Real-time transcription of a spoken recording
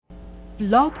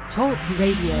Blog Talk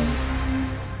Radio.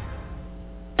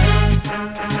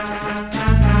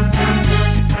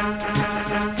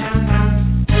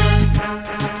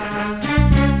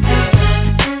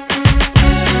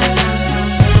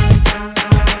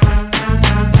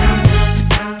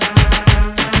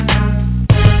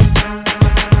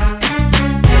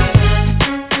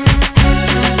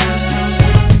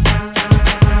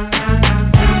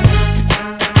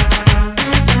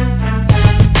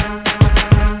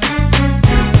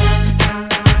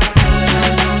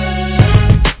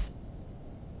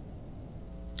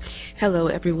 Hello,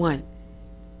 everyone.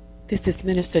 This is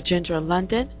Minister Ginger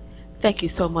London. Thank you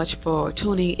so much for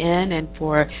tuning in and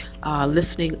for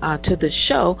listening to the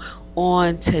show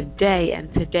on today.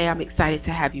 And today I'm excited to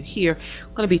have you here.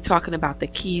 I'm going to be talking about the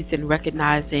keys in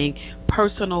recognizing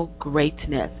personal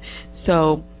greatness.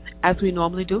 So, as we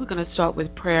normally do, we're going to start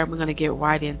with prayer and we're going to get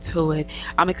right into it.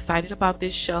 I'm excited about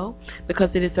this show because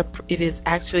it is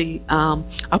actually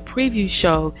a preview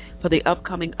show for the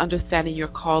upcoming Understanding Your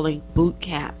Calling boot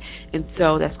camp. And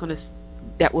so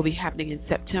that will be happening in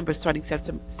September, starting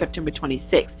September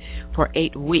 26th for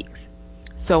 8 weeks.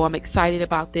 So I'm excited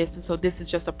about this. And so this is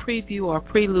just a preview or a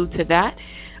prelude to that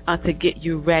to get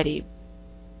you ready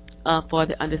for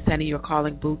the Understanding Your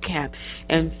Calling boot camp.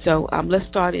 And so let's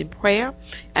start in prayer,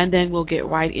 and then we'll get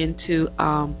right into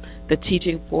the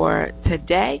teaching for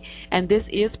today. And this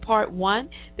is part one.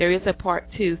 There is a part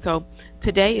two. So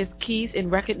today is Keys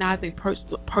in Recognizing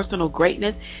Personal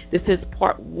Greatness. This is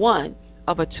part one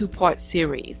of a two-part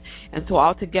series. And so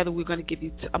altogether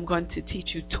I'm going to teach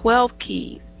you 12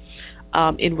 keys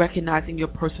in recognizing your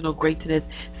personal greatness.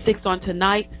 6 on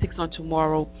tonight, 6 on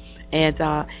tomorrow,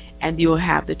 and you'll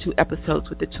have the 2 episodes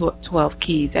with the 12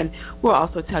 keys. And we'll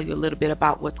also tell you a little bit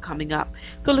about what's coming up.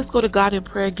 So let's go to God in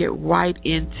prayer and get right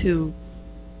into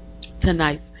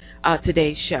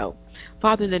today's show.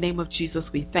 Father, in the name of Jesus,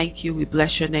 we thank you. We bless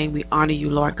your name. We honor you,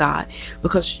 Lord God,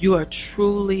 because you are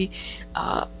truly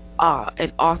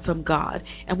an awesome God.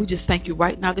 And we just thank you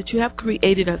right now that you have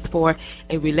created us for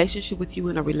a relationship with you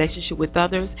and a relationship with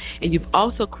others. And you've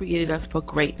also created us for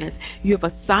greatness. You have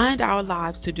assigned our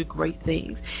lives to do great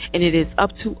things. And it is up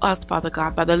to us, Father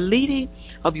God, by the leading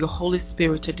of your Holy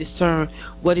Spirit to discern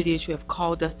what it is you have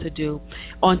called us to do.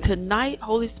 On tonight,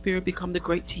 Holy Spirit, become the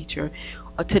great teacher.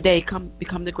 Today,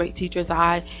 become the great teacher as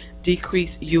I decrease,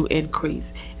 you increase.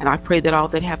 And I pray that all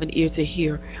that have an ear to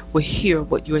hear will hear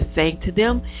what you are saying to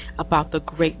them about the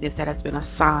greatness that has been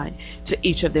assigned to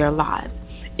each of their lives.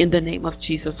 In the name of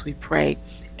Jesus we pray.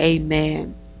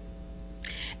 Amen.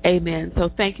 Amen. So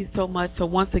thank you so much. So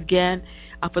once again,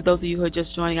 for those of you who are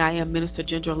just joining, I am Minister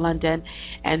Ginger London,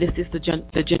 and this is the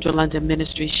Ginger London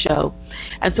Ministry Show.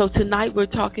 And so tonight we're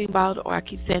talking about, or I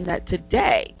keep saying that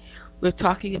today, we're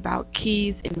talking about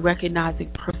keys in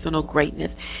recognizing personal greatness,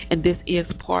 and this is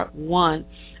part one.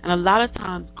 And a lot of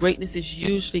times, greatness is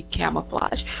usually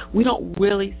camouflage. We don't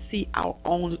really see our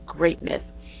own greatness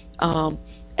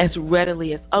as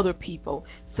readily as other people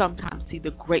sometimes see the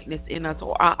greatness in us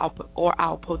or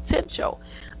our potential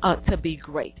to be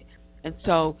great. And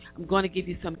so I'm going to give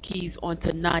you some keys on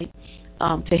tonight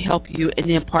to help you, and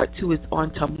then part two is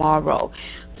on tomorrow.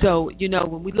 So,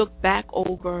 when we look back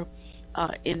over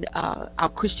in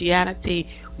our Christianity,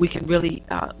 we can really,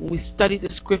 when we study the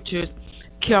scriptures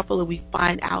carefully, we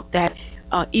find out that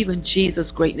even Jesus'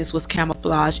 greatness was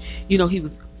camouflage.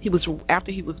 He was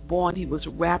after he was born, he was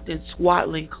wrapped in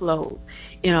swaddling clothes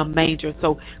in a manger.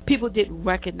 So people didn't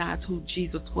recognize who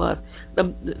Jesus was.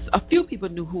 A few people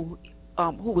knew who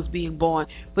was being born,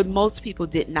 but most people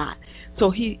did not.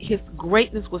 So his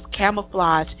greatness was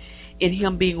camouflaged in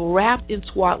him being wrapped in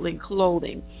swaddling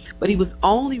clothing. But he was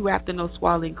only wrapped in those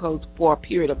swaddling clothes for a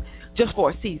period of, just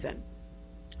for a season.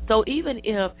 So even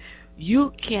if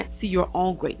you can't see your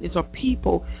own greatness, or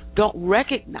people don't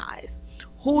recognize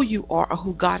who you are or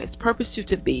who God has purposed you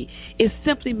to be, it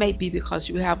simply may be because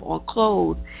you have on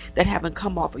clothes that haven't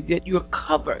come off of you. You're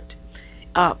covered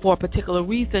for a particular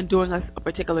reason during a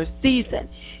particular season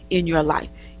in your life.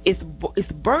 It's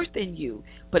birthed in you,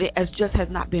 but it just has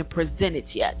not been presented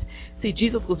yet. See,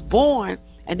 Jesus was born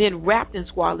and then wrapped in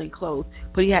swaddling clothes,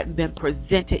 but he hadn't been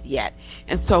presented yet.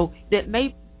 And so that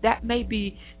may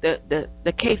be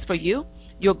the case for you.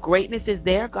 Your greatness is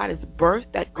there. God has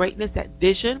birthed that greatness, that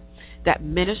vision, that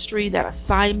ministry, that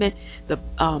assignment, the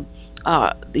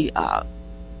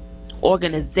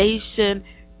organization,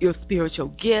 your spiritual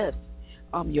gifts,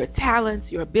 your talents,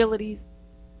 your abilities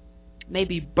may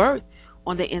be birthed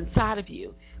on the inside of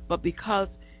you, but because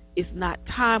it's not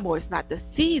time or it's not the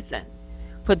season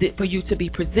for you to be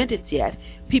presented yet,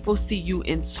 people see you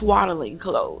in swaddling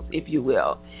clothes, if you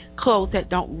will, clothes that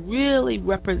don't really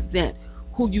represent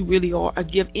who you really are or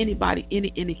give anybody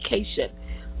any indication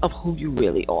of who you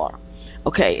really are.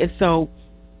 Okay, and so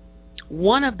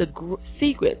one of the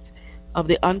secrets of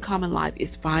the uncommon life is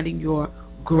finding your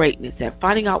greatness and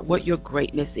finding out what your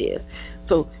greatness is.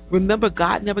 So remember,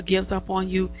 God never gives up on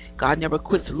you. God never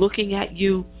quits looking at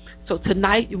you. So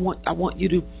tonight, we're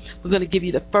going to give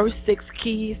you the first 6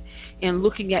 keys in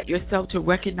looking at yourself to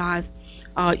recognize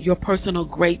your personal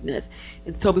greatness.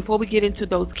 And so before we get into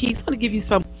those keys, I'm going to give you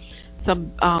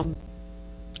some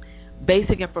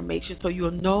basic information so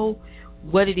you'll know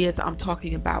what it is I'm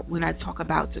talking about when I talk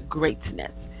about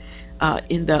greatness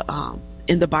in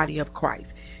the body of Christ.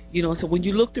 So when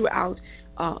you look throughout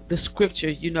the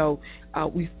scriptures,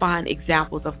 we find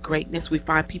examples of greatness. We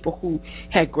find people who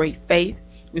had great faith.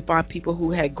 We find people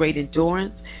who had great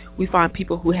endurance. We find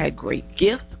people who had great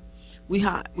gifts. We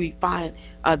find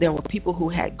there were people who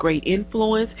had great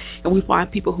influence, and we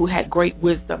find people who had great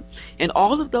wisdom. And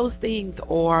all of those things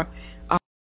are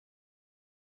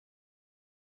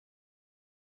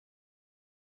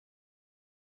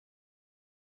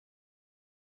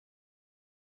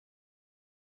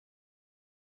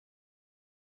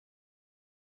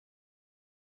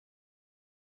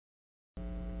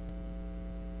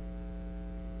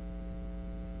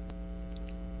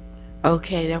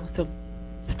okay. There was some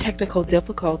technical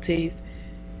difficulties.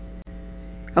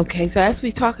 Okay, so as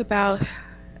we talk about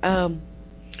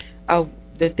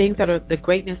the things that are the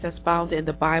greatness that's found in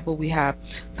the Bible, we have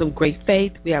some great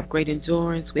faith, we have great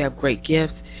endurance, we have great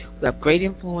gifts, we have great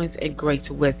influence, and great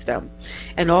wisdom.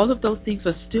 And all of those things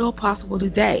are still possible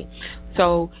today.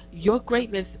 So your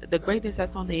greatness, the greatness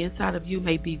that's on the inside of you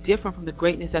may be different from the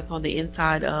greatness that's on the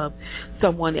inside of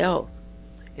someone else.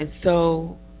 And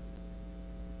so,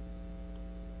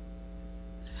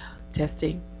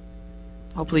 testing.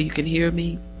 Hopefully you can hear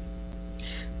me.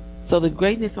 So the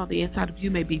greatness on the inside of you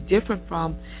may be different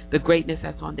from the greatness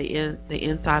that's on the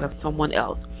inside of someone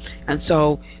else. And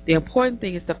so the important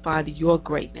thing is to find your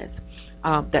greatness,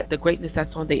 that the greatness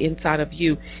that's on the inside of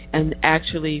you, and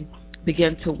actually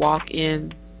begin to walk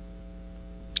in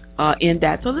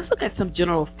that. So let's look at some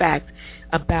general facts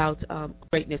about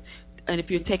greatness. And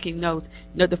if you're taking notes,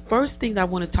 the first thing that I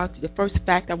want to talk to you, the first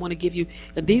fact I want to give you,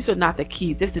 and these are not the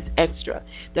keys, this is extra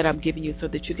that I'm giving you so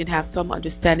that you can have some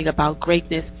understanding about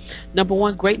greatness. Number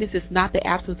one, greatness is not the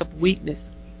absence of weakness,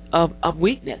 of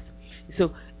weakness.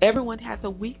 So everyone has a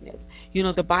weakness.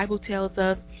 The Bible tells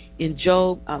us in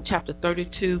Job chapter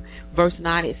 32, verse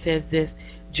 9, it says this: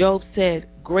 Job said,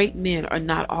 great men are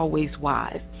not always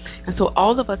wise. And so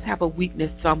all of us have a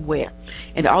weakness somewhere,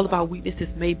 and all of our weaknesses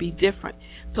may be different.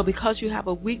 So because you have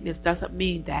a weakness doesn't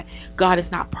mean that God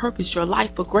has not purposed your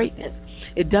life for greatness.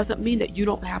 It doesn't mean that you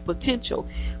don't have potential,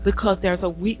 because there's a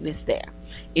weakness there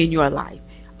in your life.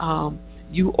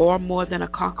 You are more than a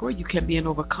conqueror. You can be an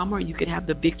overcomer. You can have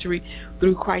the victory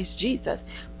through Christ Jesus.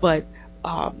 But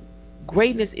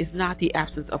greatness is not the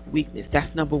absence of weakness.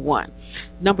 That's number one.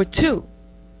 Number two,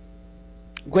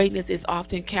 greatness is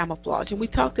often camouflage, and we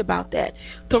talked about that.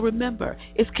 So remember,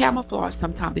 it's camouflage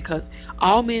sometimes because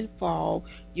all men fall.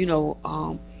 The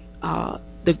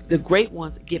great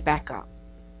ones get back up.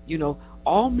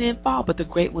 All men fall, but the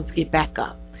great ones get back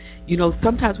up.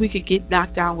 Sometimes we could get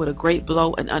knocked down with a great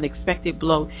blow, an unexpected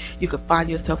blow. You could find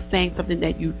yourself saying something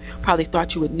that you probably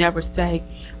thought you would never say.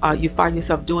 You find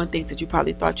yourself doing things that you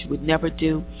probably thought you would never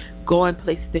do, going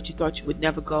places that you thought you would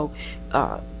never go,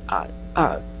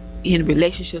 in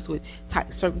relationships with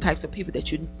certain types of people that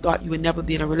you thought you would never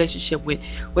be in a relationship with.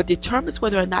 What determines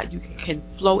whether or not you can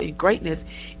flow in greatness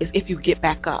is if you get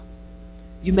back up.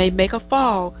 You may make a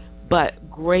fall,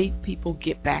 but great people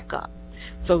get back up.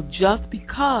 So just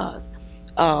because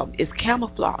it's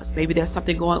camouflage, maybe there's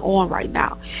something going on right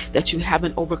now that you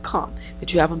haven't overcome, that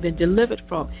you haven't been delivered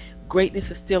from, greatness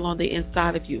is still on the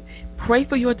inside of you. Pray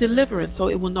for your deliverance so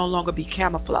it will no longer be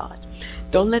camouflage.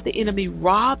 Don't let the enemy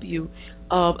rob you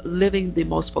of living the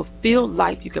most fulfilled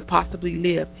life you could possibly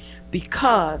live,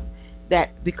 because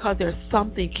there's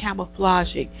something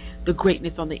camouflaging the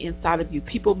greatness on the inside of you.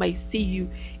 People may see you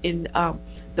in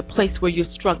the place where you're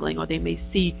struggling, or they may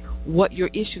see what your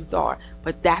issues are,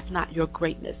 but that's not your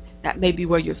greatness. That may be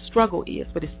where your struggle is,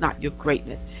 but it's not your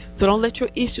greatness. So don't let your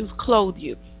issues clothe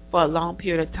you for a long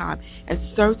period of time, and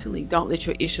certainly don't let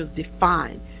your issues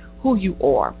define who you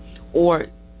are, or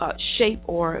shape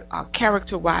or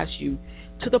characterize you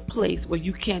to the place where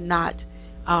you cannot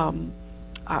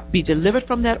be delivered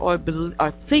from that, or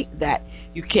think that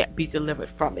you can't be delivered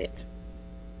from it.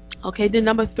 Okay, then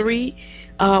number three,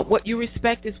 what you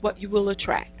respect is what you will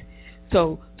attract.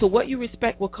 So what you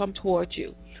respect will come towards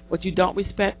you. What you don't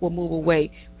respect will move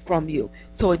away from you.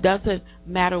 So it doesn't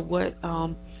matter what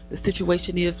the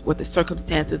situation is, what the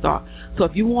circumstances are. So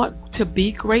if you want to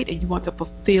be great and you want to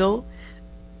fulfill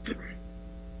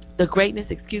the greatness,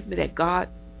 that God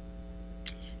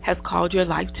has called your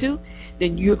life to,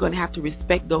 then you're going to have to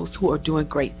respect those who are doing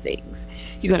great things.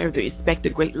 You're going to have to respect the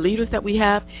great leaders that we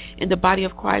have in the body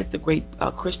of Christ, the great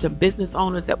Christian business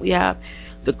owners that we have,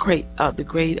 the great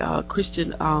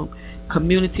Christian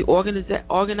community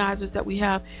organizers that we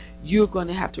have. You're going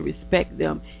to have to respect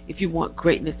them if you want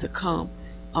greatness to come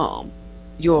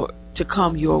your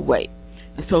way.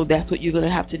 And so that's what you're going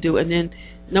to have to do. And then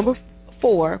number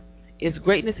 4 is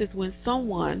greatness is when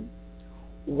someone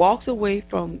walks away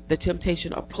from the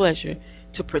temptation or pleasure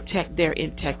to protect their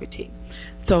integrity.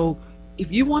 So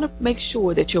if you want to make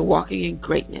sure that you're walking in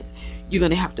greatness, you're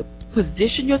going to have to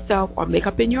position yourself or make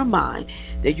up in your mind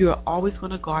that you are always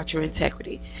going to guard your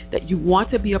integrity, that you want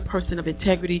to be a person of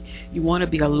integrity, you want to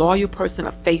be a loyal person,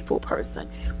 a faithful person,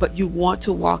 but you want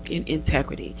to walk in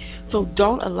integrity. So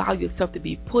don't allow yourself to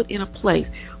be put in a place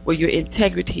where your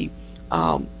integrity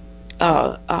will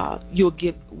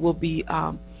be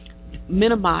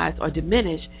minimized or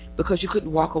diminished because you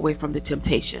couldn't walk away from the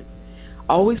temptation.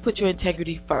 Always put your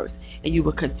integrity first, and you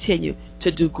will continue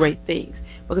to do great things.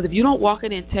 Because if you don't walk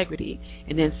in integrity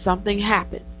and then something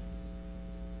happens,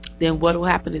 then what will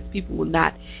happen is people will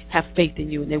not have faith in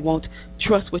you and they won't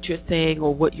trust what you're saying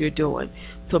or what you're doing.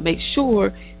 So make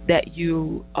sure that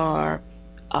you are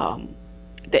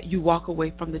that you walk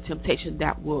away from the temptation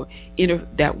that will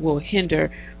hinder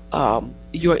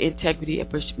your integrity,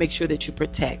 and make sure that you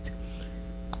protect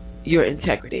your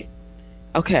integrity.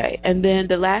 Okay, and then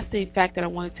the last fact that I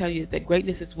want to tell you is that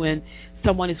greatness is when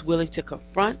someone is willing to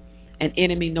confront an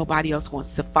enemy nobody else wants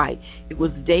to fight. It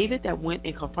was David that went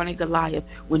and confronted Goliath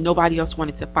when nobody else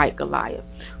wanted to fight Goliath.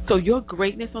 So your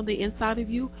greatness on the inside of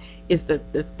you is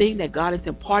the thing that God has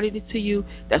imparted to you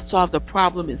that solves a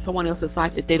problem in someone else's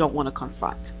life that they don't want to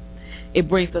confront. It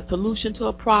brings a solution to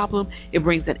a problem. It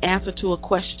brings an answer to a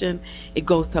question. It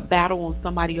goes to battle on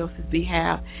somebody else's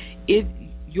behalf.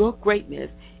 Your greatness,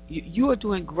 you are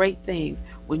doing great things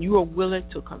when you are willing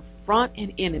to confront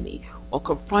an enemy or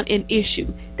confront an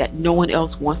issue that no one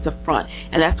else wants to front.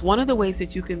 And that's one of the ways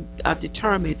that you can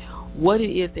determine what it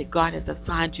is that God has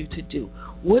assigned you to do.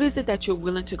 What is it that you're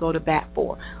willing to go to bat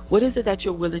for? What is it that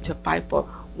you're willing to fight for?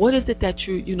 What is it that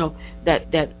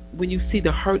that when you see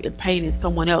the hurt and pain in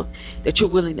someone else, that you're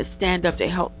willing to stand up to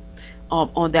help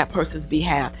on that person's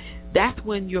behalf? That's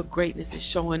when your greatness is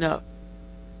showing up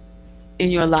in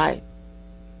your life.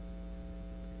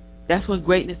 That's when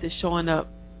greatness is showing up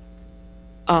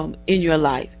in your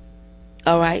life.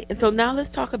 All right? And so now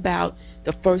let's talk about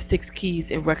the first 6 keys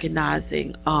in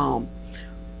recognizing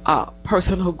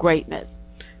personal greatness.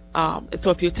 And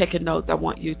so if you're taking notes, I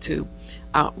want you to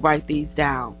write these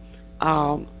down.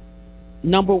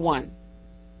 Number 1,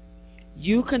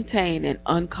 you contain an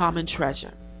uncommon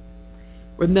treasure.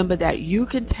 Remember that you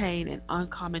contain an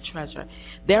uncommon treasure.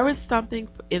 There is something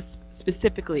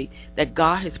specifically that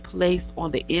God has placed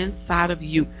on the inside of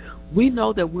you. We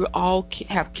know that we all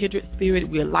have kindred spirit.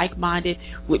 We are like-minded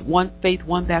with one faith,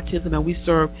 one baptism, and we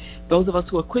serve, those of us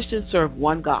who are Christians serve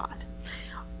one God.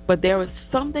 But there is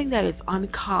something that is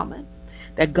uncommon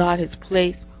that God has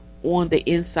placed on the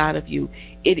inside of you.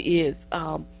 It is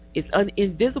it's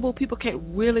invisible. People can't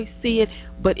really see it,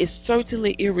 but it's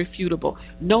certainly irrefutable.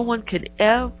 No one can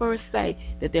ever say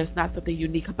that there's not something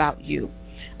unique about you.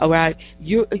 All right,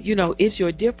 it's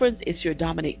your difference, it's your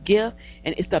dominant gift,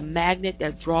 and it's the magnet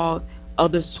that draws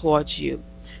others towards you.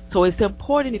 So it's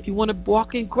important, if you want to walk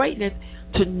in greatness,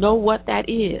 to know what that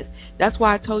is. That's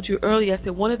why I told you earlier, I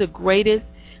said one of the greatest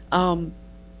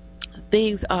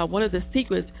things, one of the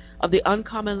secrets of the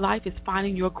uncommon life is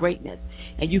finding your greatness.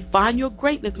 And you find your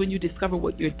greatness when you discover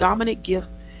what your dominant gifts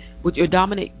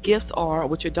are, or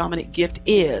what your dominant gift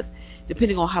is,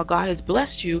 depending on how God has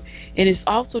blessed you. And it's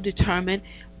also determined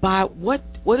by what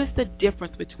is the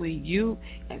difference between you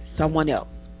and someone else.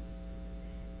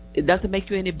 It doesn't make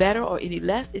you any better or any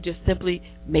less. It just simply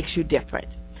makes you different.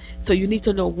 So you need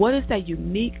to know what is that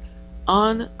unique,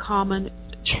 uncommon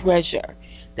treasure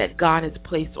that God has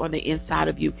placed on the inside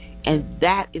of you, and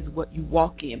that is what you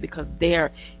walk in, because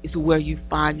there is where you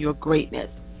find your greatness.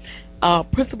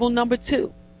 Principle number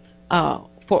 2.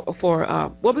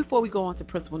 Before we go on to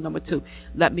principle number 2,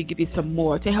 let me give you some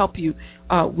more to help you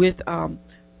with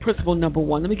principle number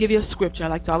 1. Let me give you a scripture. I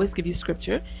like to always give you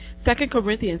scripture. 2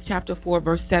 Corinthians chapter 4,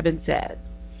 verse 7 says,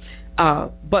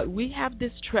 "But we have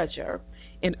this treasure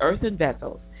in earthen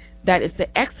vessels, that is the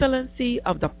excellency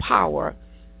of the power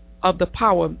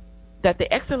that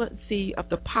the excellency of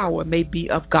the power may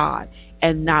be of God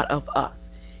and not of us."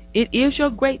 It is your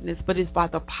greatness, but it's by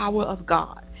the power of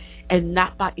God. and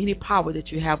not by any power that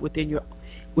you have within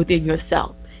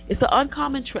yourself. It's an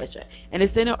uncommon treasure, and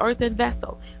it's in an earthen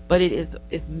vessel, but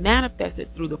it's manifested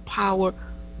through the power,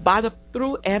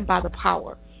 through and by the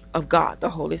power of God, the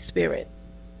Holy Spirit.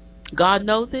 God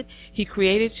knows it. He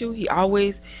created you. He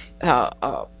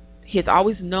has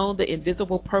always known the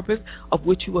invisible purpose of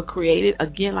which you were created.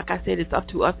 Again, like I said, it's up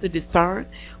to us to discern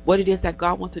what it is that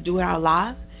God wants to do in our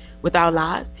lives, with our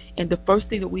lives. And the first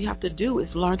thing that we have to do is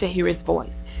learn to hear His voice.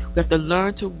 We have to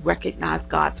learn to recognize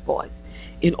God's voice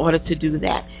in order to do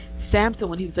that. Samson,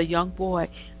 when he was a young boy,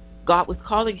 God was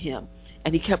calling him,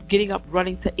 and he kept getting up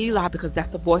running to Eli because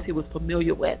that's the voice he was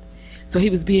familiar with. So he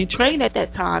was being trained at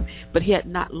that time, but he had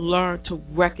not learned to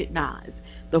recognize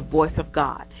the voice of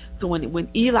God. So when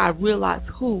Eli realized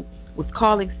who was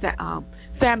calling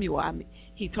Samuel,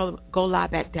 he told him, go lie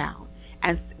back down.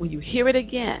 And when you hear it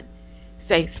again,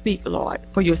 say, speak, Lord,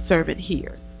 for your servant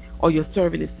hears, or your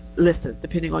servant listens,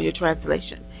 depending on your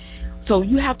translation. So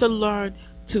you have to learn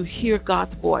to hear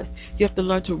God's voice. You have to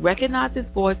learn to recognize His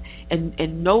voice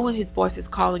and know when His voice is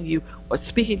calling you or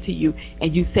speaking to you,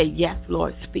 and you say, yes,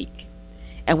 Lord, speak.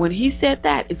 And when he said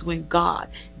that is when God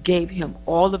gave him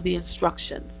all of the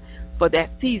instructions for that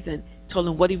season, told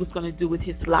him what he was going to do with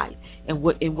his life and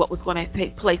what was going to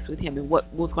take place with him and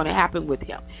what was going to happen with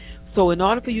him. So in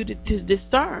order for you to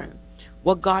discern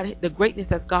what the greatness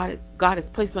that God has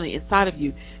placed on the inside of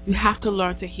you, you have to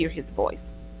learn to hear His voice.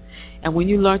 And when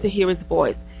you learn to hear His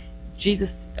voice, Jesus,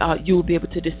 you will be able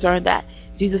to discern that.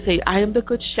 Jesus said, I am the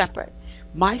good shepherd.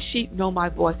 My sheep know my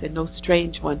voice, and no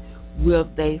strange one will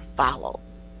they follow.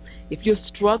 If you're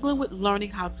struggling with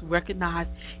learning how to recognize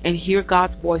and hear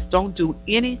God's voice, don't do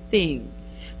anything.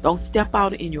 Don't step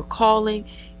out in your calling.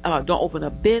 Don't open a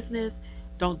business.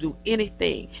 Don't do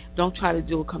anything. Don't try to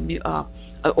do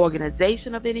an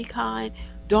organization of any kind.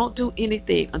 Don't do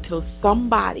anything until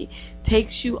somebody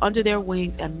takes you under their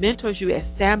wings and mentors you, as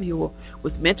Samuel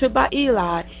was mentored by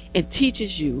Eli, and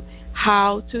teaches you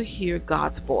how to hear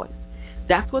God's voice.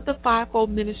 That's what the fivefold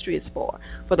ministry is for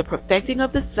the perfecting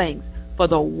of the saints, for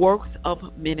the works of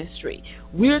ministry.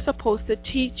 We're supposed to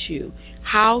teach you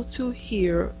how to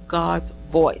hear God's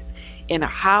voice and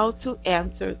how to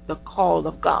answer the call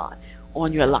of God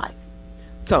on your life.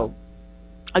 So,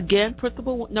 again,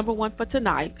 principle number 1 for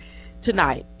tonight,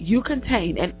 you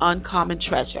contain an uncommon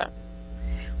treasure.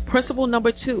 Principle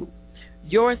number 2,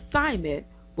 your assignment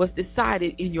was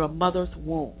decided in your mother's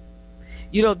womb.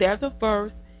 You know, there's a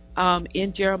verse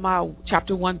in Jeremiah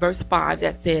chapter 1 verse 5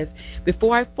 that says,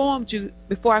 before I formed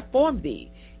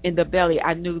thee in the belly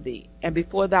I knew thee, and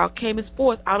before thou camest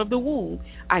forth out of the womb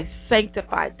I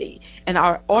sanctified thee, and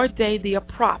I ordained thee a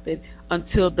prophet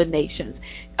until the nations.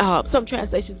 Some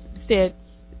translations says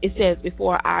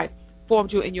before I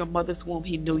formed you in your mother's womb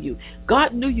He knew you.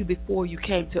 God knew you before you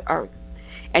came to earth,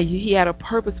 and He had a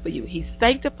purpose for you. He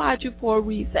sanctified you for a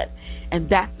reason, and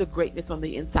that's the greatness on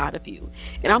the inside of you.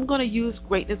 And I'm going to use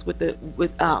greatness with a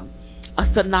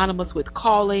synonymous with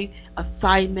calling,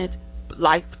 assignment,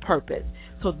 life's purpose.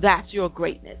 So that's your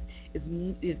greatness.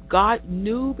 Is God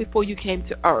knew before you came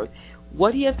to earth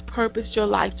what He has purposed your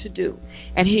life to do,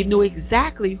 and He knew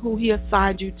exactly who He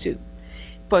assigned you to.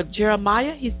 For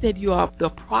Jeremiah, He said you are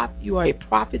a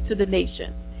prophet to the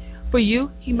nation. For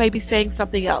you, He may be saying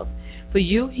something else. For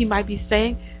you, He might be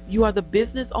saying you are the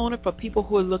business owner for people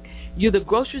who are you're the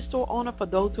grocery store owner for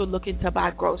those who are looking to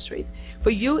buy groceries. For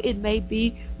you, it may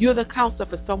be you're the counselor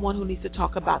for someone who needs to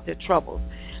talk about their troubles.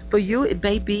 For you, it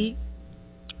may be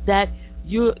that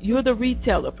you're the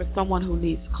retailer for someone who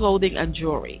needs clothing and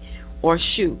jewelry or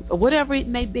shoes or whatever it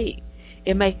may be.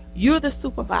 You're the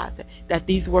supervisor that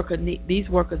these workers need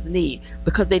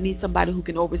because they need somebody who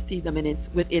can oversee them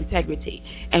with integrity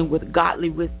and with godly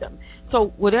wisdom.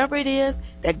 So whatever it is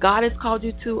that God has called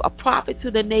you to, a prophet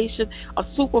to the nation, a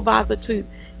supervisor to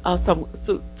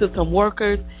some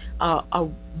workers, a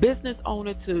business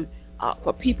owner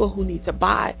for people who need to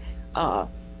buy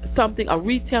something, a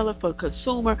retailer for a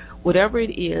consumer, whatever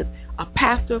it is, a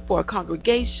pastor for a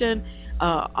congregation,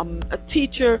 a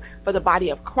teacher for the body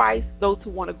of Christ, those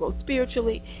who want to grow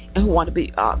spiritually and who want to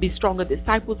be stronger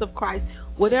disciples of Christ.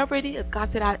 Whatever it is, God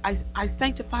said, I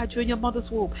sanctified you in your mother's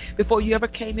womb before you ever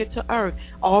came here to earth.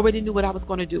 I already knew what I was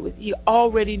going to do with you. He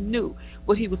already knew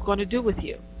what He was going to do with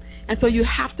you. And so you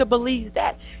have to believe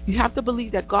that. You have to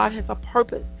believe that God has a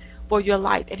purpose for your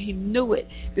life, and He knew it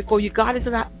before you. God is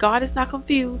not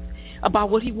confused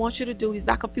about what He wants you to do. He's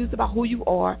not confused about who you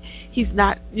are. He's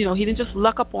not, He didn't just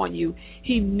luck up on you.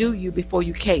 He knew you before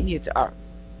you came here to earth.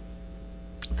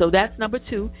 So that's number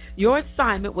 2. Your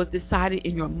assignment was decided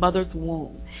in your mother's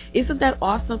womb. Isn't that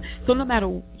awesome? So no matter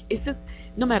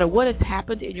what has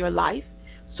happened in your life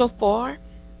so far,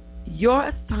 Your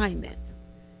assignment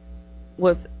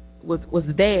was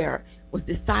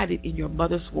decided in your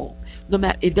mother's womb. No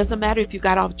matter, it doesn't matter if you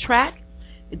got off track.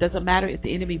 It doesn't matter if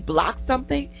the enemy blocked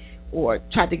something or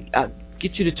tried to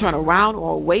get you to turn around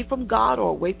or away from God or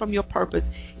away from your purpose.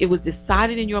 It was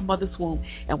decided in your mother's womb.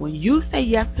 And when you say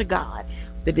yes to God,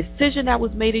 the decision that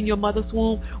was made in your mother's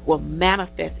womb will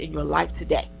manifest in your life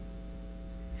today.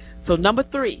 So number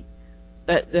three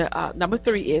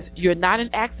is you're not an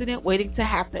accident waiting to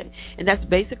happen. And that's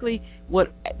basically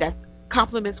that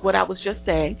complements what I was just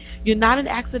saying. You're not an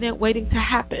accident waiting to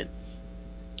happen.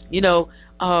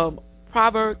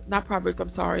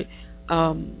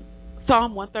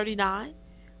 Psalm 139,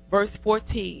 verse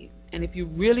 14. And if you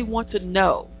really want to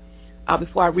know,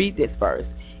 before I read this verse,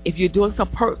 if you're doing some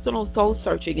personal soul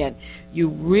searching and you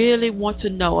really want to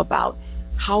know about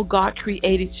how God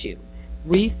created you,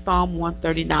 read Psalm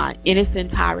 139 in its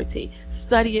entirety.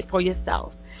 Study it for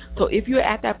yourself. So if you're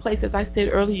at that place, as I said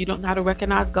earlier, you don't know how to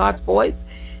recognize God's voice,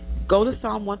 go to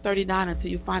Psalm 139 until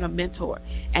you find a mentor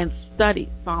and study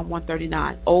Psalm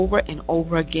 139 over and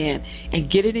over again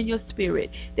and get it in your spirit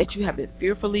that you have been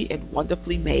fearfully and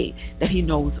wonderfully made, that He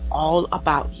knows all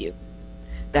about you.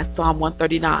 That's Psalm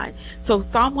 139. So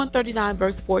Psalm 139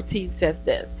 verse 14 says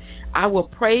this: I will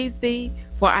praise Thee,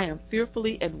 for I am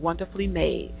fearfully and wonderfully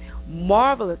made.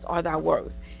 Marvelous are Thy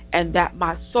works, and that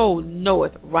my soul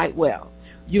knoweth right well.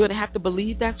 You're going to have to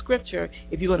believe that scripture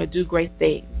if you're going to do great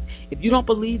things. If you don't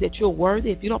believe that you're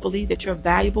worthy, if you don't believe that you're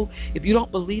valuable, if you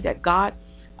don't believe that God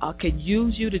can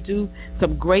use you to do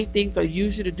some great things or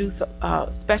use you to do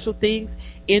special things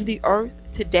in the earth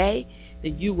today,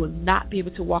 then you will not be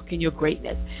able to walk in your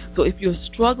greatness. So if you're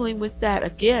struggling with that,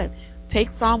 again, take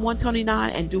Psalm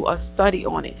 129 and do a study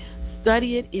on it.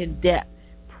 Study it in depth.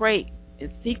 Pray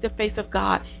and seek the face of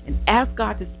God and ask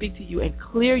God to speak to you and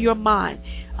clear your mind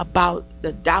about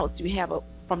the doubts you have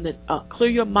clear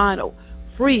your mind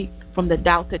free from the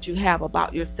doubts that you have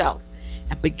about yourself,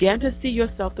 and begin to see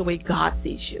yourself the way God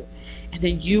sees you. And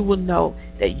then you will know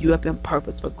that you have been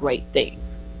purposed for great things.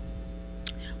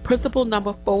 Principle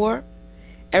number 4,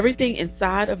 everything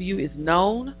inside of you is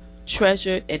known,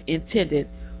 treasured, and intended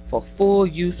for full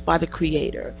use by the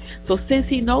Creator. So since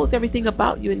He knows everything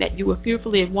about you and that you were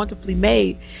fearfully and wonderfully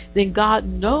made, then God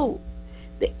knows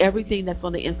that everything that's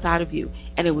on the inside of you,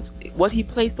 and it was what He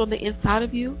placed on the inside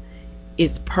of you, is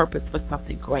purpose for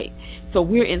something great. So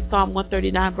we're in Psalm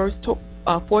 139 verse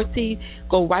 14.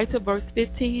 Go right to verse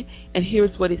 15, and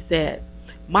here's what it says: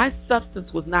 My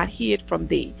substance was not hid from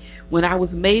Thee when I was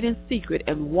made in secret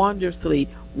and wondrously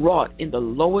wrought in the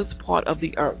lowest part of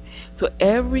the earth. So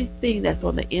everything that's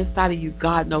on the inside of you,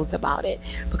 God knows about it,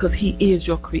 because He is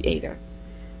your Creator.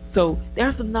 So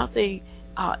there's nothing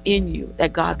in you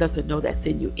that God doesn't know that's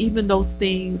in you. Even those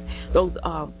things, those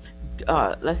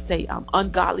let's say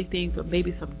ungodly things, or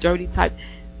maybe some dirty type,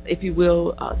 if you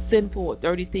will, sinful or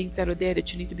dirty things that are there that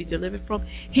you need to be delivered from,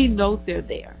 He knows they're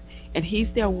there. And He's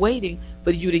there waiting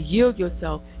for you to yield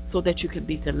yourself so that you can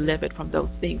be delivered from those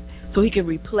things, so He can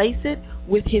replace it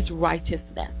with His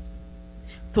righteousness,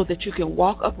 so that you can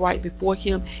walk upright before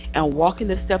Him and walk in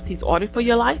the steps He's ordered for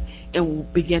your life,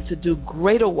 and begin to do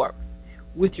greater work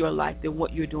with your life than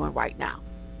what you're doing right now.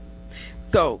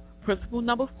 So principle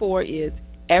number 4 is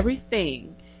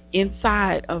everything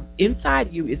inside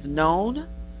you is known,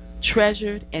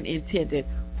 treasured, and intended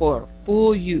for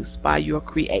full use by your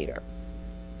Creator.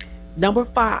 Number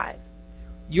 5,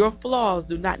 your flaws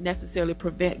do not necessarily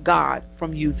prevent God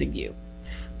from using you.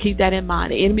 Keep that in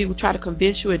mind. The enemy will try to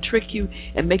convince you and trick you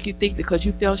and make you think because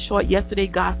you fell short yesterday,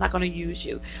 God's not going to use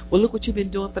you. Well, look what you've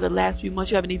been doing for the last few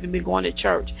months. You haven't even been going to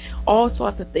church. All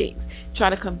sorts of things. Try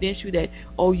to convince you that,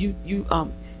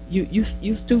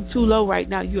 you stoop too low right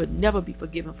now. You'll never be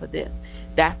forgiven for this.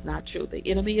 That's not true. The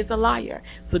enemy is a liar.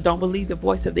 So don't believe the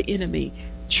voice of the enemy.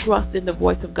 Trust in the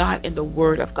voice of God and the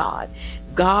word of God.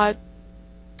 God,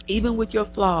 even with your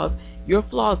flaws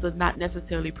does not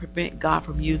necessarily prevent God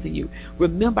from using you.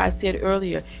 Remember, I said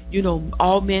earlier,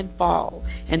 all men fall.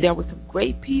 And there were some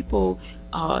great people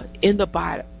in the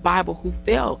Bible who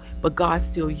fell, but God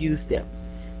still used them.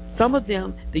 Some of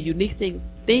them, the unique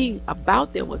thing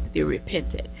about them was that they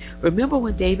repented. Remember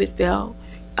when David fell,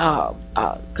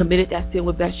 committed that sin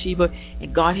with Bathsheba,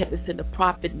 and God had to send the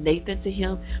prophet Nathan to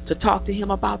him to talk to him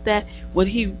about that when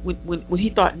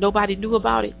he thought nobody knew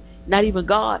about it, not even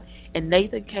God. And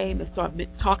Nathan came and started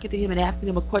talking to him and asking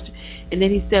him a question. And then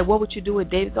he said, what would you do?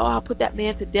 And David said, I'll put that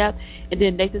man to death. And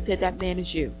then Nathan said, that man is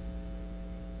you.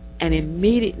 And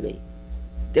immediately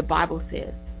the Bible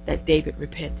says that David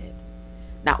repented.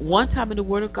 Not one time in the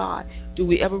Word of God do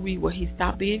we ever read where he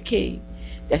stopped being king,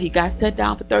 that he got set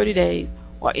down for 30 days,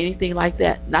 or anything like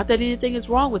that. Not that anything is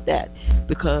wrong with that,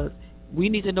 because we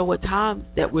need to know what times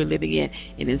that we're living in.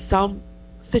 And in some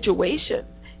situations,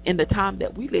 in the time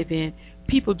that we live in,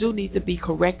 people do need to be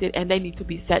corrected and they need to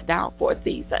be set down for a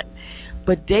season.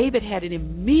 But David had an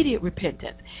immediate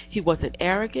repentance. He wasn't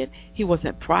arrogant. He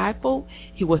wasn't prideful.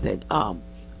 He wasn't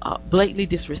blatantly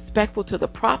disrespectful to the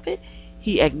prophet.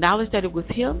 He acknowledged that it was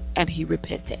him, and he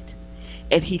repented.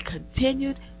 And he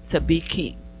continued to be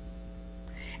king.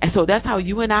 And so that's how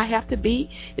you and I have to be.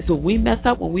 Is when we mess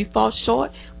up, when we fall short,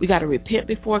 we got to repent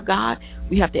before God.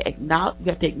 We have to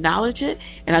acknowledge it.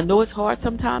 And I know it's hard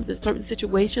sometimes in certain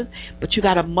situations, but you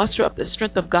got to muster up the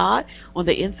strength of God on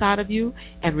the inside of you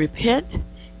and repent,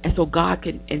 and so God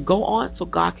can go on, so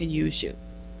God can use you.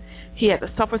 He had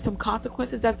to suffer some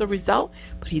consequences as a result,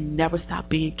 but he never stopped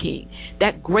being king.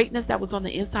 That greatness that was on the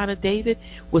inside of David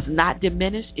was not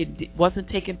diminished. It wasn't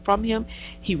taken from him.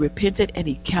 He repented and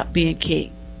he kept being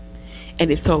king. And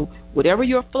so whatever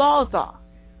your flaws are,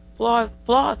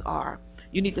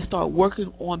 you need to start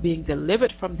working on being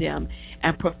delivered from them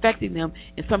and perfecting them.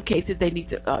 In some cases, they need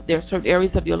to. There are certain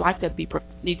areas of your life that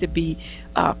need to be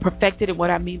perfected, and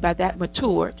what I mean by that,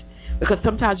 matured. Because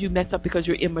sometimes you mess up because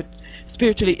you're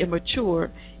spiritually immature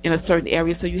in a certain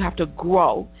area, so you have to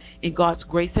grow in God's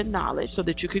grace and knowledge so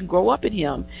that you can grow up in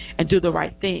Him and do the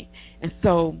right thing. And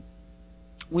so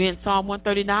we're in Psalm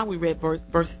 139. We read verse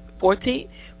 14.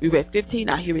 We read 15.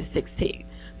 Now here is 16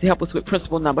 to help us with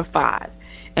principle number 5.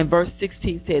 And verse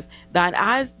 16 says, "Thine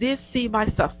eyes did see my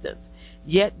substance,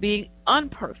 yet being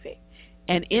unperfect,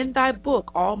 and in thy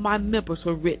book all my members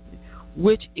were written,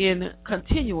 which in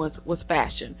continuance was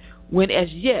fashioned, when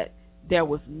as yet there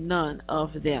was none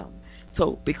of them."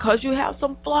 So because you have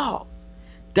some flaws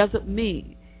doesn't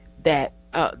mean that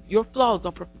your flaws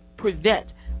don't prevent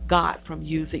God from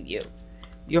using you.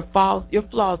 Your flaws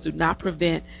do not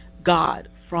prevent God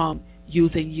from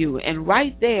using you. And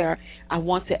right there, I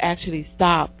want to actually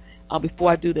stop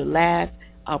before I do the last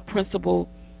principle,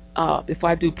 before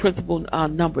I do principle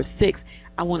number 6.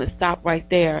 I want to stop right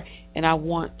there, and I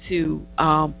want to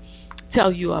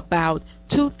tell you about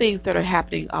 2 things that are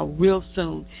happening real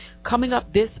soon. Coming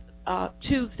up this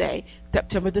Tuesday,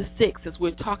 September the 6th, as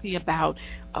we're talking about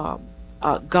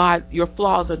God, your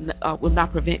flaws will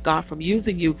not prevent God from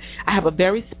using you. I have a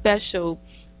very special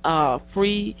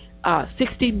free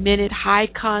 60-minute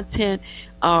high-content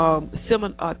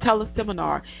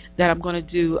teleseminar that I'm going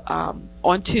to do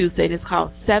on Tuesday. And it's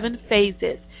called 7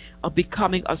 Phases of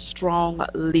Becoming a Strong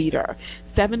Leader.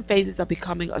 7 phases of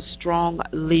becoming a strong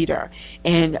leader.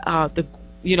 And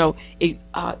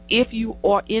if you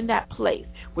are in that place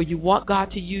where you want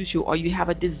God to use you, or you have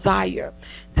a desire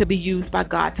to be used by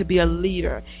God, to be a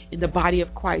leader in the body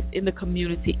of Christ, in the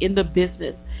community, in the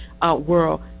business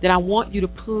world, then I want you to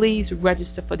please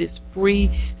register for this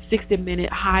free 60-minute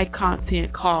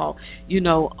high-content call.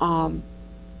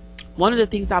 One of the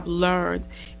things I've learned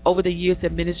over the years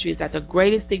in ministry is that the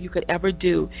greatest thing you could ever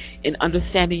do in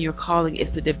understanding your calling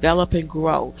is to develop and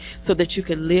grow so that you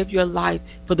can live your life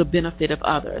for the benefit of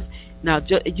others. Now,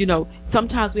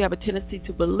 sometimes we have a tendency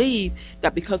to believe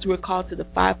that because we're called to the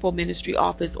fivefold ministry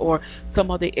office or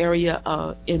some other area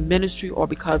in ministry, or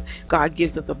because God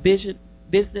gives us a business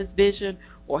vision,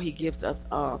 or He gives us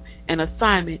an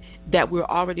assignment, that we're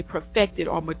already perfected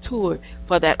or matured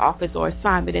for that office or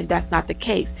assignment, and that's not the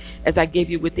case. As I gave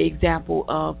you with the example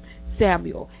of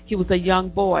Samuel, he was a young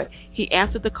boy. He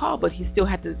answered the call, but he still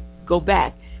had to go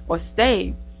back or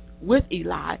stay with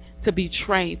Eli to be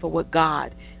trained for what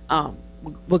God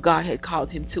had called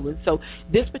him to. And so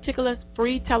this particular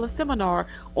free teleseminar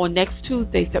on next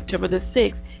Tuesday, September the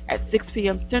 6th at 6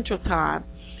 p.m. Central Time,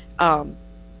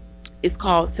 it's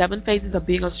called 7 Phases of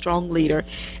Being a Strong Leader.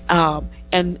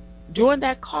 And during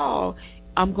that call,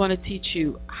 I'm going to teach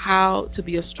you how to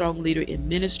be a strong leader in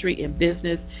ministry, in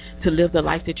business, to live the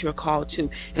life that you're called to.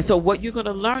 And so what you're going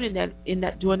to learn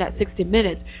during that 60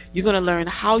 minutes, you're going to learn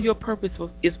how your purpose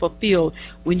is fulfilled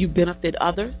when you benefit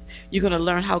others. You're going to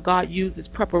learn how God uses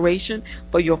preparation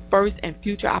for your first and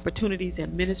future opportunities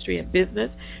in ministry and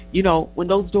business. When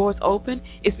those doors open,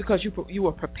 it's because you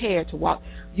were prepared to walk.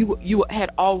 You had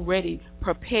already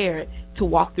prepared to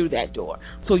walk through that door.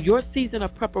 So your season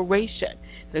of preparation,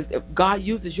 God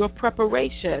uses your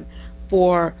preparation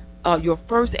for your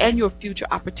first and your future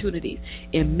opportunities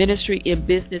in ministry, in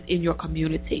business, in your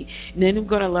community. And then I'm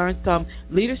going to learn some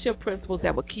leadership principles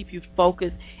that will keep you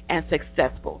focused and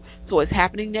successful. So it's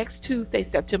happening next Tuesday,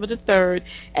 September the 3rd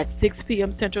at 6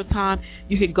 p.m. Central Time.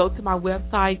 You can go to my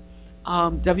website,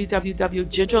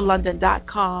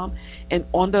 www.gingerlondon.com, and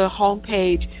on the home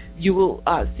page you will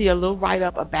see a little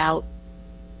write-up about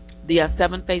the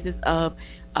 7 phases of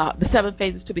the 7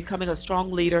 phases to becoming a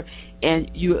strong leader, and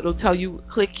it'll tell you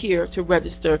click here to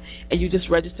register, and you just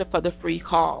register for the free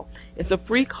call. It's a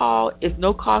free call. It's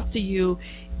no cost to you,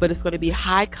 but it's going to be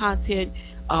high content.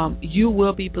 You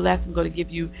will be blessed. I'm going to give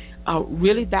you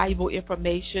really valuable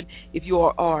information if you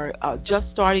are just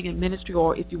starting in ministry,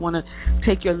 or if you want to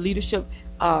take your leadership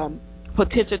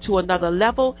potential to another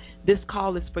level. This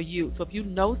call is for you. So if you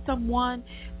know someone,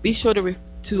 be sure to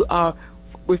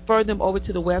refer them over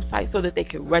to the website so that they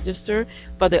can register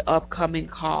for the upcoming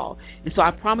call. And so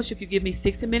I promise you, if you give me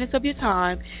 60 minutes of your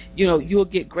time, you'll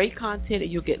get great content,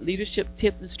 and you'll get leadership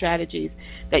tips and strategies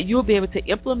that you'll be able to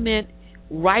implement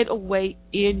right away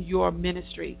in your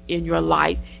ministry, in your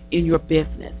life, in your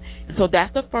business. And so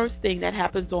that's the first thing that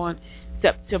happens on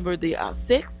September the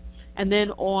 6th. And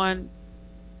then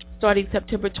starting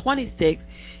September 26th,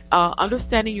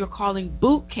 Understanding Your Calling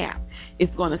Boot Camp is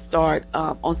going to start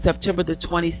on September the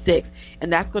 26th.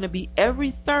 And that's going to be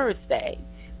every Thursday,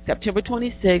 September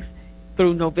 26th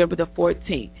through November the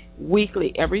 14th,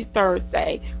 weekly, every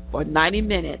Thursday for 90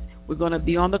 minutes. We're going to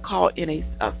be on the call in a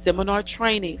seminar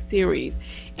training series,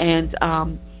 and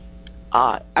I'm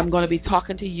going to be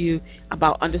talking to you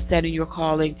about understanding your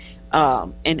calling,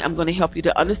 and I'm going to help you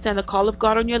to understand the call of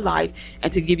God on your life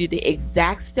and to give you the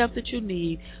exact steps that you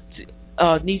need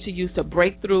to use to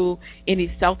break through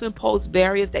any self-imposed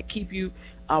barriers that keep you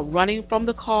running from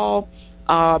the call.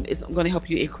 It's going to help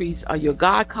you increase your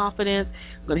God confidence.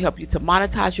 It's going to help you to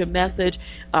monetize your message,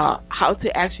 how to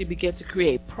actually begin to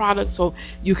create products so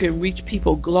you can reach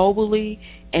people globally,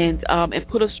 and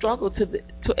put a struggle to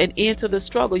an end to the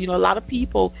struggle. A lot of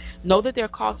people know that they're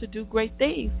called to do great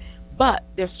things, but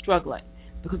they're struggling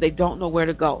because they don't know where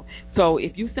to go. So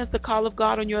if you sense the call of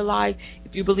God on your life,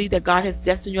 if you believe that God has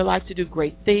destined your life to do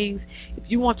great things, if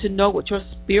you want to know what your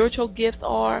spiritual gifts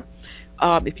are,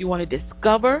 if you want to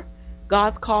discover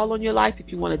God's call on your life, if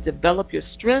you want to develop your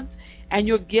strengths and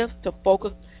your gifts to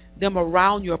focus them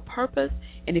around your purpose,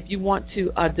 and if you want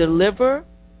to deliver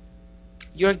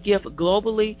your gift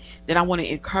globally, then I want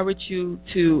to encourage you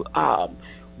to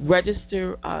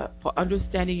register for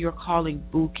Understanding Your Calling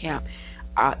Boot Camp.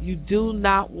 You do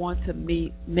not want to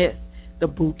miss the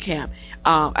boot camp.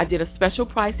 I did a special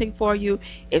pricing for you.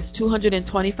 It's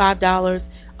 $225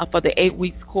 for the 8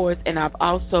 weeks course, and I've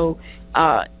also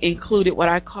included what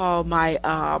I call my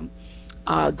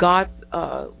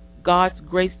God's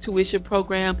Grace Tuition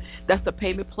Program. That's a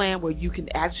payment plan where you can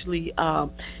actually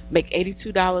make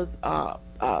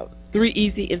 $82, 3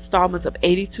 easy installments of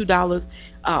 $82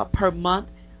 per month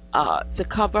to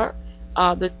cover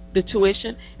the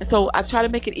tuition. And so I try to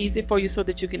make it easy for you so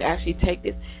that you can actually take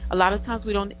this. A lot of times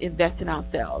we don't invest in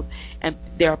ourselves, and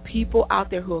there are people out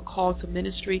there who are called to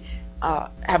ministry,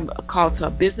 have called to a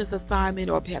business assignment,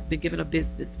 or have been given a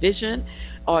business vision,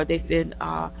 or they've been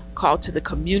called to the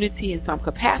community in some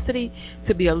capacity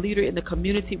to be a leader in the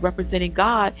community representing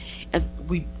God. And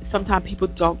sometimes people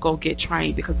don't go get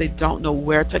trained because they don't know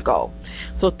where to go.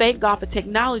 So thank God for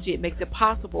technology. It makes it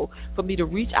possible for me to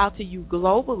reach out to you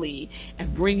globally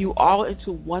and bring you all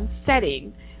into one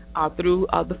setting through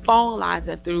the phone lines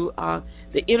and through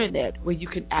the internet, where you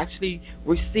can actually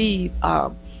receive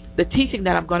the teaching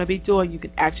that I'm going to be doing. You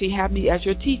can actually have me as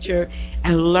your teacher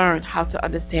and learn how to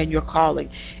understand your calling.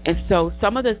 And so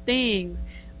some of the things,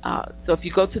 so if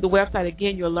you go to the website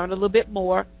again, you'll learn a little bit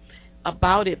more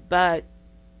about it. But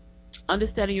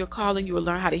understanding your calling, you will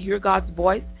learn how to hear God's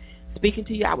voice speaking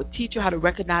to you. I would teach you how to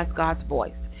recognize God's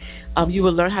voice. You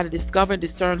will learn how to discover and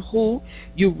discern who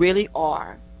you really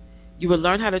are. You will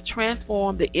learn how to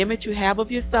transform the image you have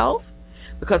of yourself,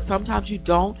 because sometimes you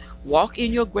don't walk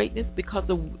in your greatness because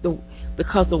of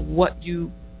what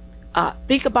you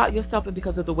think about yourself, and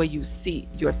because of the way you see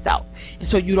yourself, and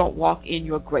so you don't walk in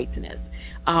your greatness.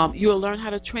 You will learn how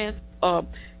to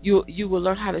you will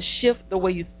learn how to shift the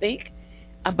way you think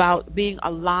about being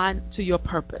aligned to your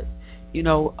purpose.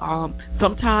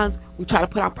 Sometimes we try to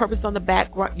put our purpose on the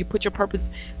background. You put your purpose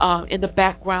in the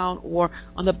background or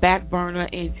on the back burner,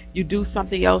 and you do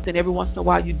something else, and every once in a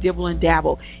while you dibble and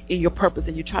dabble in your purpose,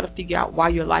 and you try to figure out why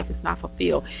your life is not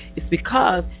fulfilled. It's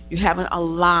because you haven't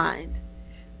aligned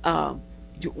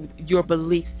your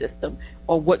belief system,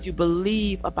 or what you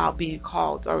believe about being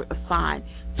called or assigned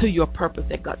to your purpose,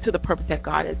 to the purpose that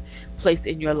God has placed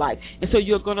in your life. And so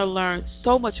you're going to learn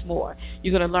so much more.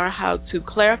 You're going to learn how to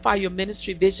clarify your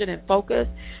ministry vision and focus.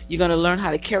 You're going to learn how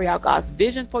to carry out God's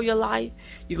vision for your life.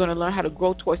 You're going to learn how to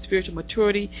grow towards spiritual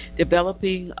maturity,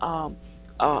 developing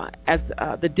as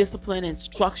the discipline and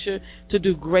structure to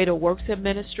do greater works in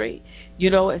ministry.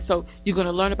 And so you're going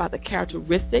to learn about the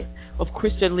characteristics of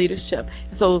Christian leadership.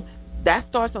 And so that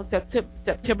starts on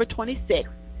September 26th.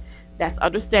 That's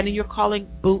Understanding Your Calling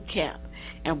Boot Camp.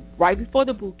 And right before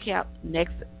the boot camp,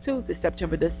 next Tuesday,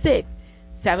 September the 6th,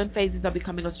 7 Phases of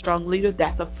Becoming a Strong Leader.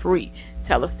 That's a free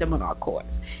teleseminar course.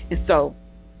 And so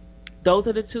those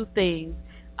are the two things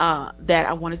that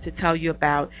I wanted to tell you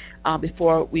about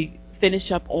before we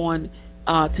finish up on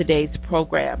today's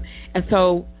program. And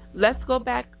so let's go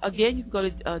back again. You can go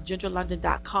to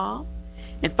gingerlondon.com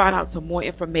and find out some more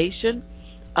information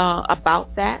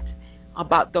about that,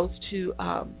 about those two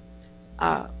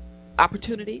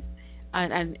opportunities,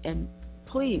 and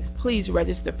please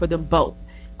register for them both.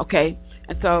 Okay,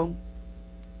 and so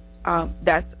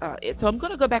that's it. So I'm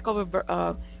going to go back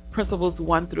over principles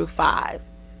 1 through 5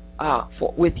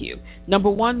 with you. Number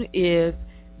 1 is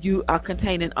you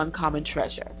contain an uncommon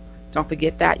treasure. Don't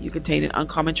forget that. You contain an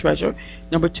uncommon treasure.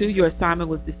 Number 2, your assignment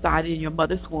was decided in your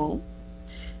mother's womb.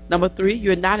 Number 3,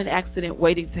 you're not an accident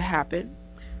waiting to happen.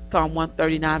 Psalm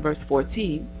 139, verse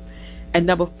 14. And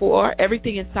number 4,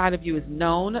 everything inside of you is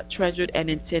known, treasured, and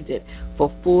intended for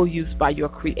full use by your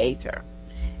Creator.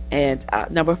 And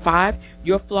number 5,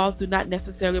 your flaws do not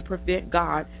necessarily prevent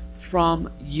God from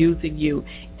using you.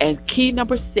 And key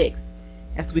number 6,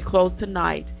 as we close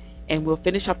tonight, and we'll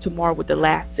finish up tomorrow with the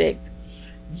last 6,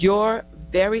 your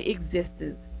very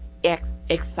existence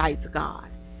excites God.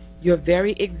 Your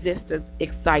very existence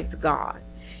excites God.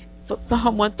 So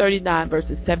Psalm 139,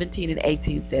 verses 17 and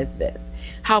 18 says this: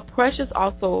 How precious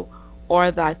also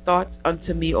are thy thoughts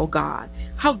unto me, O God.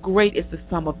 How great is the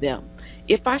sum of them.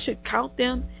 If I should count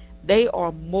them, they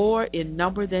are more in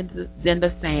number than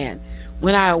the sand.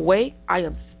 When I awake, I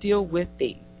am still with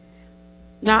thee.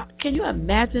 Now, can you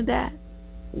imagine that?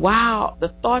 Wow, the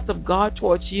thoughts of God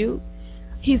towards you.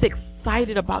 He's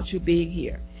excited about you being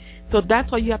here. So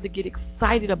that's why you have to get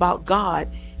excited about God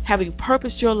having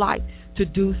purposed your life to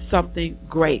do something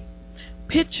great.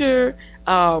 Picture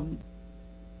an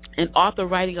author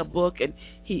writing a book, and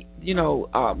he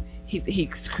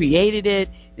created it,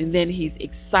 and then he's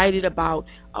excited about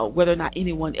whether or not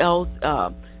anyone else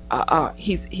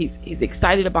he's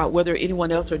excited about whether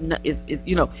anyone else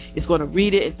is going to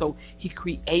read it, and so he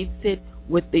creates it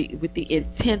with the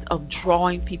intent of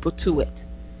drawing people to it.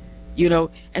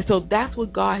 And so that's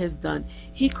what God has done.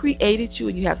 He created you,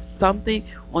 and you have something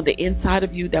on the inside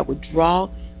of you that would draw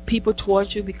people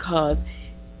towards you because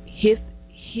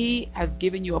He has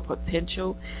given you a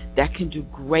potential that can do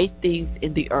great things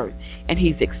in the earth, and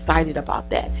He's excited about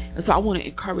that. And so I want to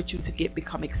encourage you to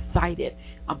become excited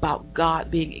about God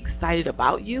being excited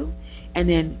about you, and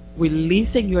then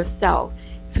releasing yourself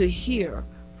to hear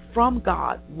from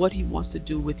God what He wants to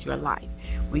do with your life.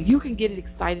 When you can get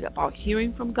excited about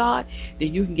hearing from God,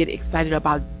 then you can get excited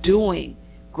about doing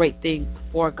great things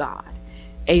for God.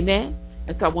 Amen?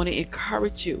 And so I want to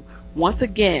encourage you, once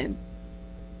again,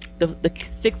 the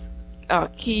 6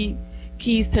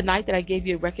 keys tonight that I gave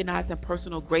you to recognize and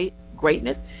personal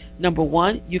greatness. Number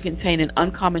 1, you contain an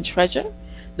uncommon treasure.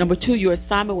 Number 2, your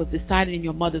assignment was decided in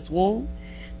your mother's womb.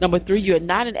 Number 3, you're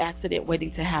not an accident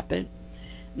waiting to happen.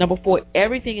 Number 4,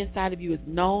 everything inside of you is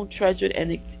known, treasured,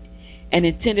 and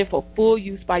intended for full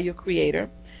use by your Creator.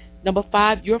 Number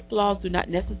 5, your flaws do not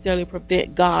necessarily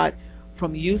prevent God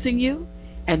from using you.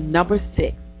 And number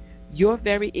 6, your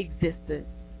very existence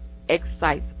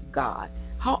excites God.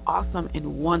 How awesome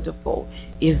and wonderful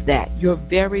is that? Your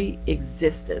very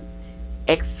existence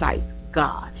excites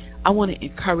God. I want to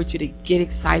encourage you to get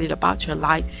excited about your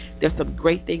life. There's some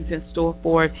great things in store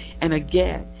for it. And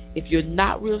again, if you're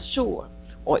not real sure,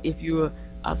 or if you're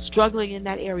struggling in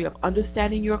that area of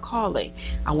understanding your calling,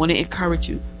 I want to encourage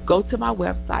you, go to my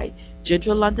website,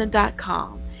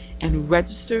 gingerlondon.com, and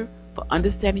register for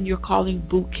Understanding Your Calling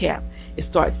Boot Camp. It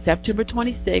starts September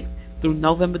 26th through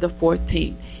November the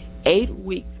 14th. 8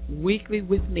 weeks weekly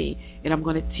with me, and I'm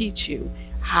going to teach you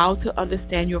how to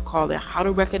understand your calling, how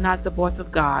to recognize the voice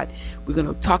of God. We're going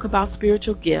to talk about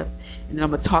spiritual gifts, and then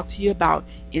I'm going to talk to you about,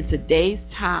 in today's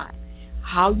time,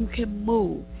 how you can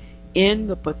move in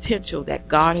the potential that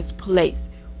God has placed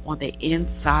on the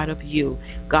inside of you.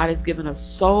 God has given us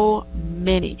so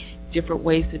many different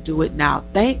ways to do it now.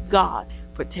 Thank God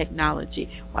for technology.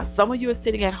 While some of you are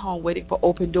sitting at home waiting for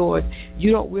open doors,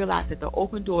 you don't realize that the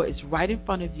open door is right in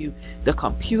front of you. The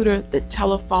computer, the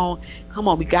telephone. Come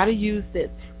on, we got to use this.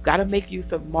 We've got to make use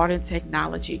of modern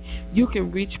technology. You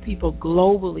can reach people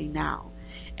globally now,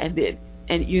 and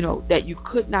that you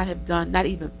could not have done not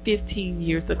even 15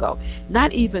 years ago,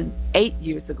 not even 8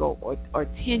 years ago or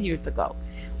 10 years ago.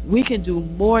 We can do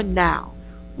more now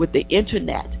with the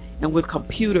internet and with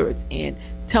computers and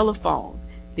telephones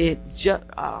than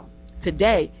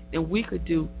today than we could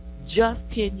do just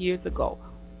 10 years ago.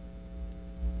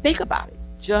 Think about it.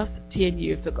 Just 10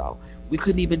 years ago, we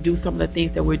couldn't even do some of the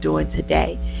things that we're doing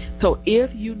today. So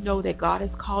if you know that God has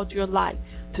called your life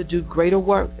to do greater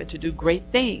work and to do great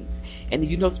things, and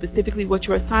you know specifically what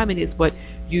your assignment is, but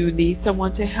you need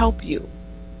someone to help you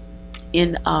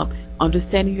in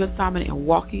understanding your assignment and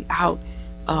walking out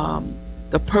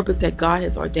the purpose that God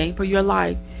has ordained for your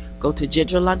life, go to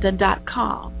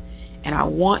gingerlondon.com, and I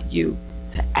want you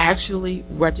to actually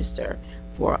register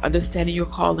for Understanding Your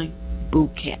Calling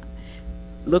Boot Camp.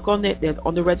 Look on it. There's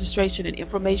on the registration and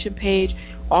information page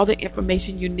all the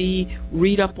information you need.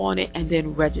 Read up on it and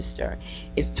then register.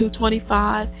 It's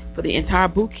 $225 for the entire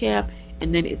boot camp,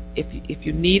 and then if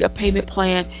you need a payment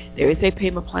plan, there is a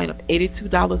payment plan of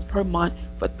 $82 per month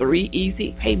for 3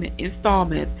 easy payment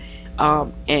installments,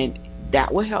 and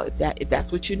that will help. If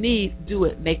that's what you need, do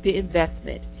it. Make the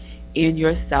investment in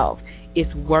yourself.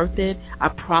 It's worth it. I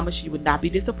promise you would not be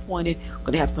disappointed. I'm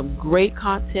going to have some great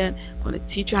content. I'm going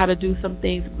to teach you how to do some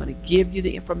things. I'm going to give you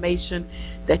the information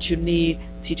that you need,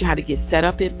 teach you how to get set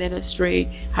up in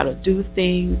ministry, how to do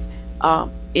things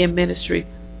in ministry.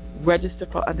 Register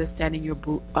for Understanding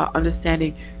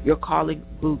Your Calling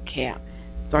Boot Camp,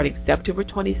 starting September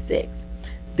 26th.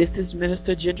 This is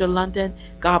Minister Ginger London.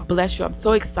 God bless you. I'm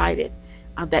so excited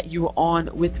that you are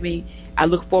on with me. I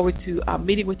look forward to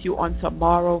meeting with you on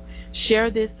tomorrow.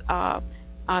 Share this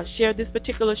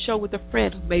particular show with a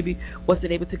friend who maybe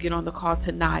wasn't able to get on the call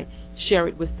tonight. Share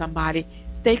it with somebody.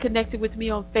 Stay connected with me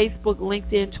on Facebook,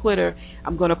 LinkedIn, Twitter.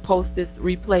 I'm going to post this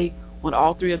replay on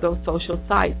all 3 of those social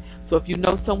sites. So if you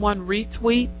know someone,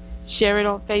 retweet, share it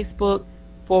on Facebook,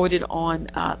 forward it on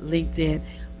LinkedIn.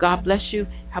 God bless you.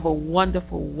 Have a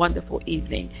wonderful, wonderful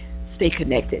evening. Stay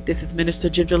connected. This is Minister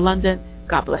Ginger London.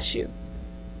 God bless you.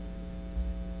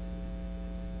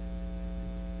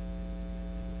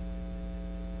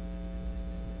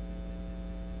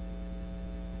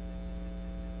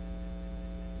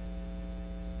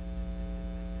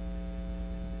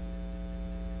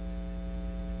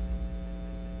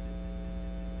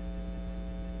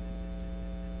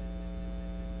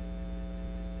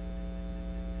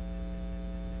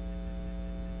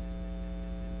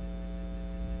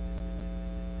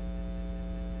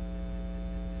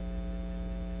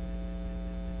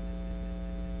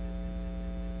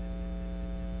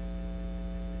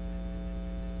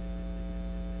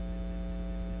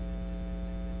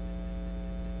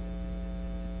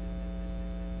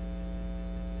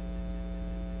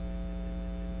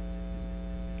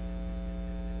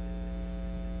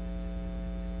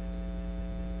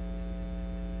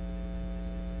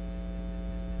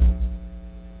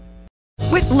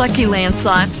 With Lucky Land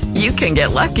Slots, you can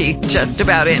get lucky just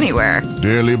about anywhere.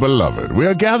 Dearly beloved, we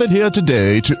are gathered here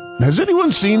today to... Has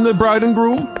anyone seen the bride and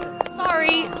groom?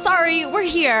 Sorry, we're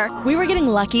here. We were getting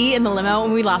lucky in the limo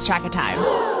and we lost track of time.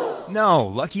 No,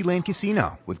 Lucky Land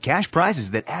Casino, with cash prizes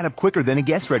that add up quicker than a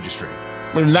guest registry.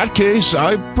 In that case,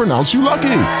 I pronounce you lucky.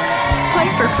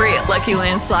 Play for free at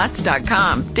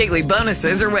LuckyLandSlots.com. Daily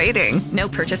bonuses are waiting. No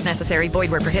purchase necessary.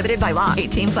 Void where prohibited by law.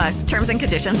 18+. Terms and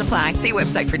conditions apply. See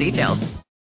website for details.